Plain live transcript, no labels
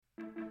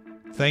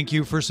Thank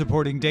you for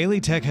supporting Daily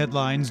Tech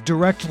Headlines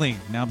directly.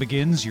 Now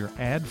begins your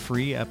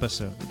ad-free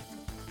episode.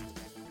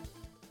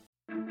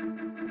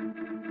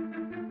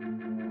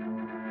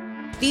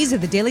 These are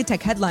the Daily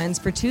Tech Headlines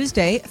for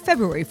Tuesday,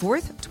 February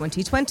 4th,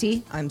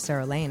 2020. I'm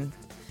Sarah Lane.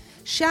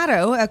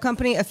 Shadow, a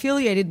company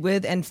affiliated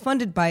with and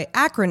funded by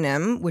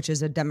Acronym, which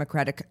is a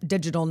Democratic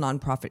digital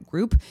nonprofit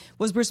group,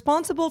 was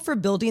responsible for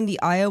building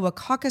the Iowa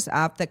caucus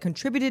app that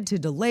contributed to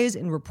delays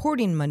in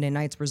reporting Monday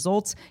night's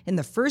results in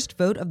the first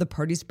vote of the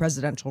party's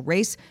presidential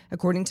race,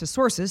 according to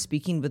sources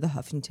speaking with the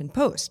Huffington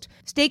Post.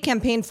 State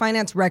campaign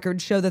finance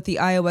records show that the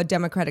Iowa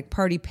Democratic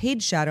Party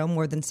paid Shadow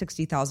more than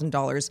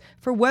 $60,000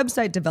 for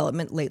website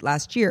development late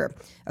last year.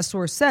 A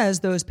source says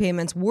those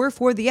payments were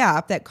for the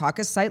app that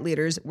caucus site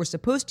leaders were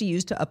supposed to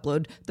use to upload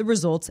the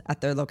results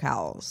at their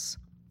locales.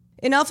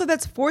 In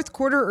Alphabet's fourth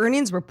quarter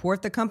earnings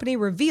report, the company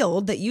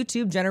revealed that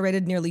YouTube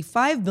generated nearly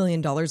 $5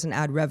 billion in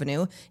ad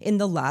revenue in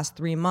the last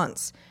 3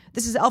 months.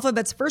 This is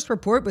Alphabet's first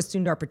report with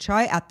Sundar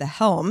Pichai at the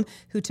helm,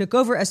 who took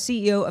over as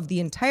CEO of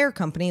the entire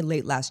company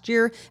late last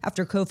year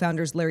after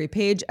co-founders Larry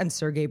Page and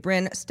Sergey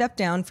Brin stepped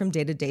down from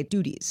day-to-day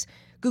duties.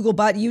 Google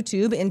bought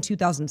YouTube in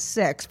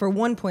 2006 for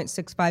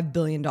 $1.65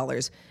 billion,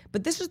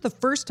 but this is the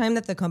first time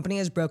that the company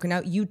has broken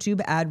out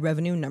YouTube ad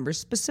revenue numbers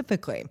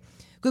specifically.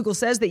 Google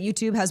says that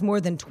YouTube has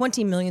more than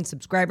 20 million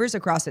subscribers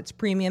across its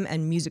premium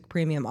and music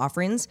premium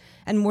offerings,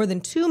 and more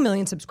than 2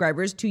 million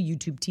subscribers to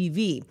YouTube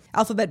TV.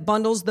 Alphabet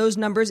bundles those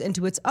numbers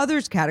into its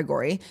others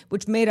category,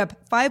 which made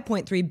up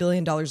 $5.3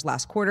 billion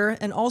last quarter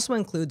and also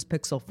includes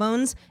Pixel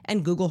phones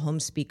and Google Home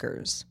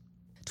speakers.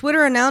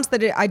 Twitter announced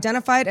that it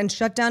identified and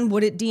shut down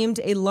what it deemed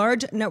a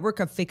large network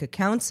of fake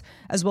accounts,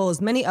 as well as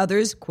many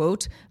others,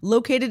 quote,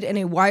 located in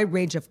a wide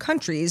range of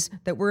countries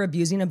that were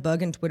abusing a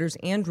bug in Twitter's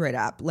Android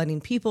app, letting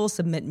people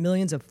submit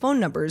millions of phone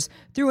numbers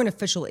through an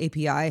official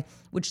API,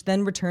 which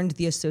then returned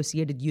the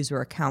associated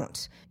user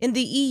account. In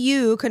the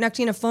EU,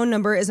 connecting a phone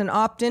number is an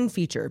opt-in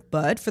feature,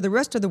 but for the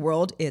rest of the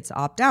world, it's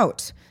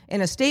opt-out. In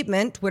a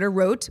statement, Twitter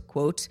wrote,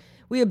 quote,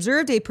 we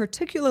observed a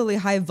particularly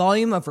high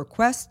volume of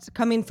requests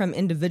coming from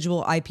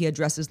individual IP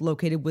addresses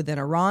located within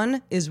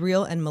Iran,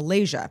 Israel, and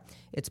Malaysia.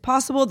 It's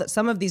possible that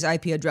some of these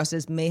IP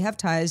addresses may have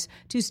ties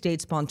to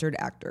state-sponsored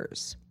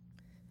actors.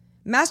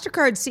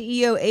 MasterCard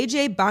CEO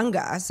Ajay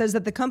Banga says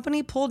that the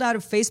company pulled out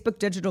of Facebook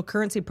digital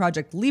currency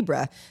project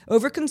Libra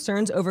over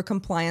concerns over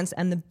compliance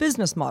and the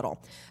business model.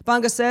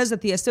 Banga says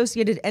that the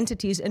associated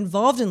entities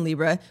involved in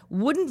Libra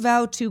wouldn't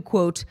vow to,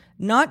 quote,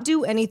 not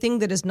do anything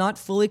that is not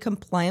fully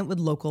compliant with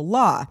local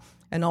law,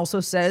 and also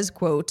says,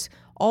 quote,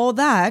 all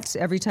that,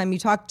 every time you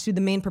talk to the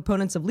main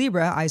proponents of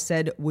Libra, I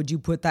said, would you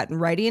put that in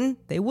writing?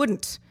 They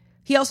wouldn't.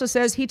 He also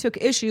says he took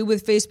issue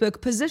with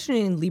Facebook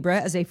positioning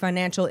Libra as a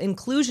financial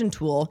inclusion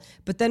tool,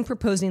 but then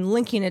proposing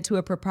linking it to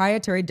a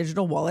proprietary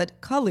digital wallet,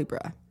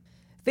 Calibra.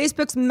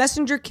 Facebook's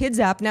Messenger Kids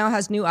app now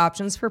has new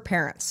options for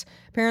parents.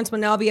 Parents will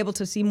now be able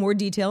to see more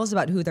details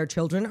about who their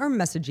children are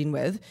messaging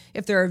with,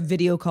 if there are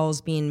video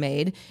calls being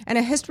made, and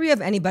a history of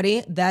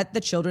anybody that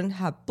the children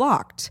have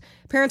blocked.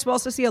 Parents will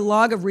also see a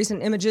log of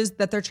recent images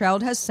that their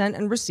child has sent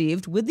and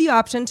received, with the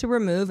option to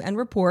remove and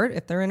report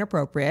if they're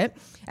inappropriate,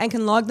 and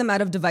can log them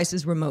out of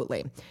devices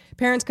remotely.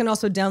 Parents can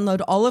also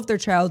download all of their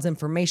child's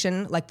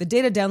information, like the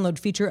data download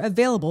feature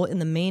available in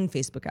the main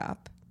Facebook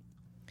app.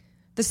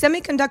 The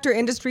semiconductor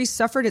industry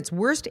suffered its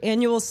worst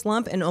annual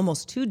slump in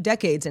almost 2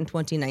 decades in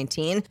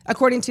 2019,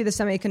 according to the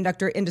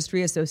Semiconductor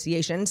Industry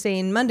Association,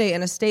 saying Monday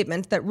in a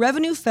statement that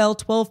revenue fell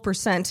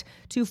 12%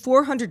 to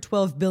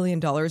 $412 billion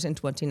in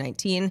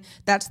 2019.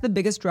 That's the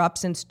biggest drop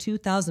since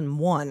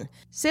 2001.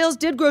 Sales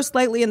did grow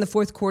slightly in the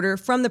fourth quarter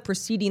from the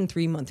preceding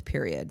 3-month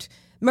period.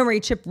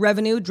 Memory chip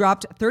revenue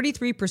dropped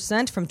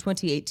 33% from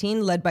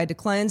 2018, led by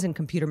declines in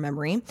computer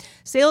memory.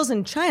 Sales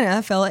in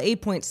China fell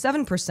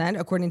 8.7%,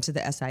 according to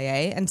the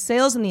SIA, and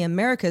sales in the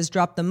Americas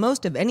dropped the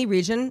most of any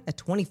region at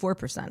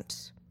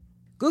 24%.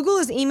 Google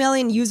is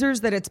emailing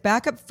users that its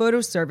backup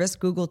photo service,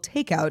 Google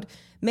Takeout,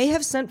 may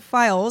have sent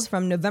files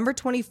from November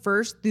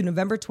 21st through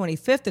November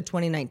 25th of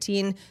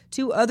 2019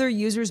 to other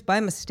users by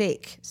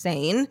mistake,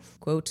 saying,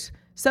 quote,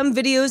 some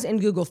videos in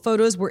Google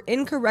Photos were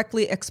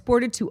incorrectly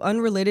exported to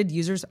unrelated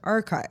users'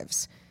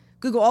 archives.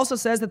 Google also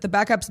says that the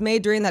backups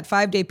made during that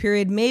 5-day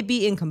period may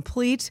be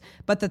incomplete,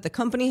 but that the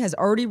company has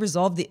already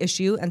resolved the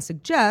issue and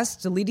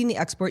suggests deleting the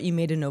export you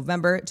made in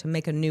November to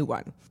make a new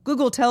one.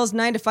 Google tells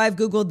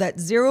 9to5Google that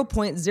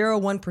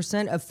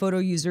 0.01% of photo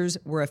users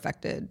were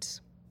affected.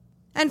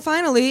 And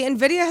finally,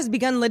 NVIDIA has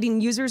begun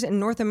letting users in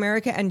North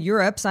America and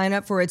Europe sign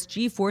up for its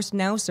GeForce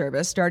Now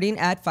service starting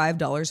at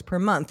 $5 per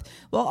month,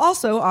 while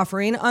also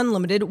offering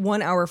unlimited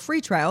 1-hour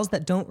free trials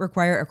that don't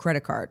require a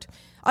credit card.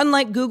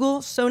 Unlike Google,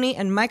 Sony,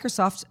 and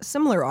Microsoft's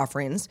similar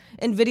offerings,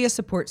 NVIDIA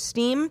supports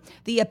Steam,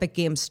 the Epic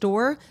Games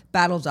Store,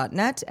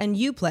 Battle.net, and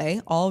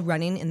Uplay, all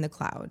running in the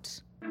cloud.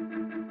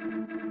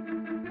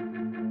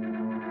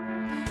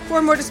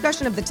 For more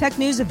discussion of the tech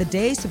news of the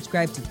day,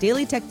 subscribe to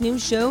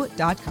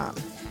dailytechnewsshow.com.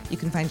 You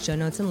can find show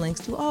notes and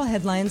links to all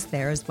headlines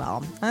there as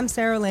well. I'm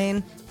Sarah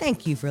Lane.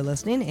 Thank you for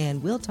listening,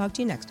 and we'll talk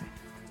to you next time.